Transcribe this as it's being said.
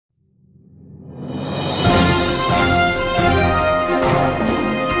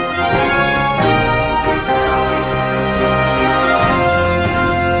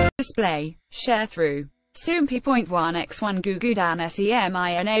Display. Sharethrough. Soompi.1x1 gugudan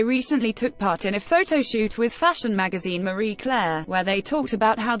SEMINA recently took part in a photo shoot with fashion magazine Marie Claire, where they talked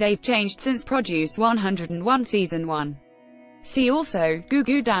about how they've changed since Produce 101 Season 1. See also,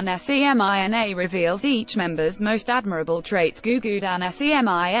 gugudan SEMINA reveals each member's most admirable traits. Gugudan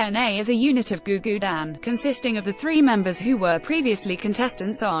SEMINA is a unit of gugudan, consisting of the 3 members who were previously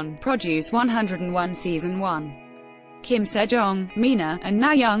contestants on Produce 101 Season 1. Kim Sejong, Mina, and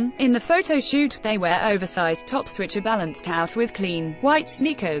Na Young. In the photo shoot, they wear oversized tops which are balanced out with clean, white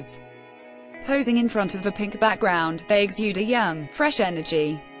sneakers. Posing in front of a pink background, they exude a young, fresh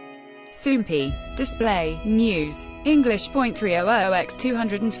energy. Soompi. Display. News.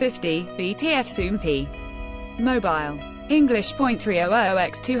 English.300x250, BTF Soompi. Mobile.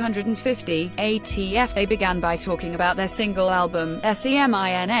 English.300x250, ATF. They began by talking about their single album,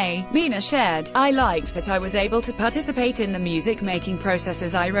 SEMINA. Mina shared, "I liked that I was able to participate in the music-making process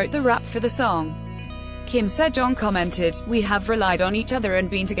as I wrote the rap for the song." Kim Sejong commented, "We have relied on each other and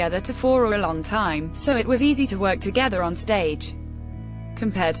been together for a long time, so it was easy to work together on stage.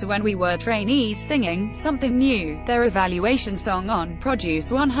 Compared to when we were trainees singing something new, their evaluation song on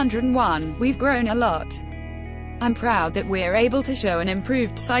Produce 101, we've grown a lot. I'm proud that we're able to show an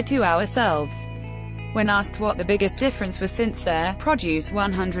improved side to ourselves." When asked what the biggest difference was since their Produce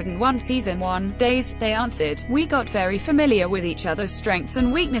 101 Season 1 days, they answered, "We got very familiar with each other's strengths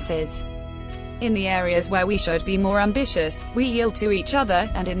and weaknesses. In the areas where we should be more ambitious, we yield to each other,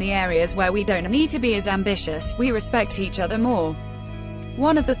 and in the areas where we don't need to be as ambitious, we respect each other more.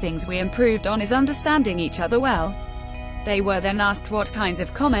 One of the things we improved on is understanding each other well." They were then asked what kinds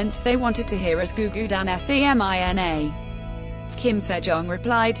of comments they wanted to hear as gugudan SEMINA. Kim Sejong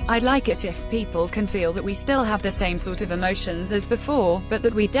replied, "I'd like it if people can feel that we still have the same sort of emotions as before, but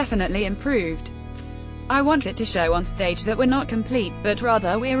that we definitely improved. I want it to show on stage that we're not complete, but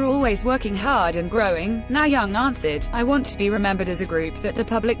rather we're always working hard and growing." Na Young answered, "I want to be remembered as a group that the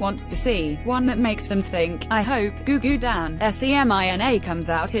public wants to see, one that makes them think. I hope gugudan SEMINA comes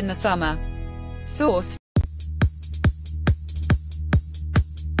out in the summer." Source.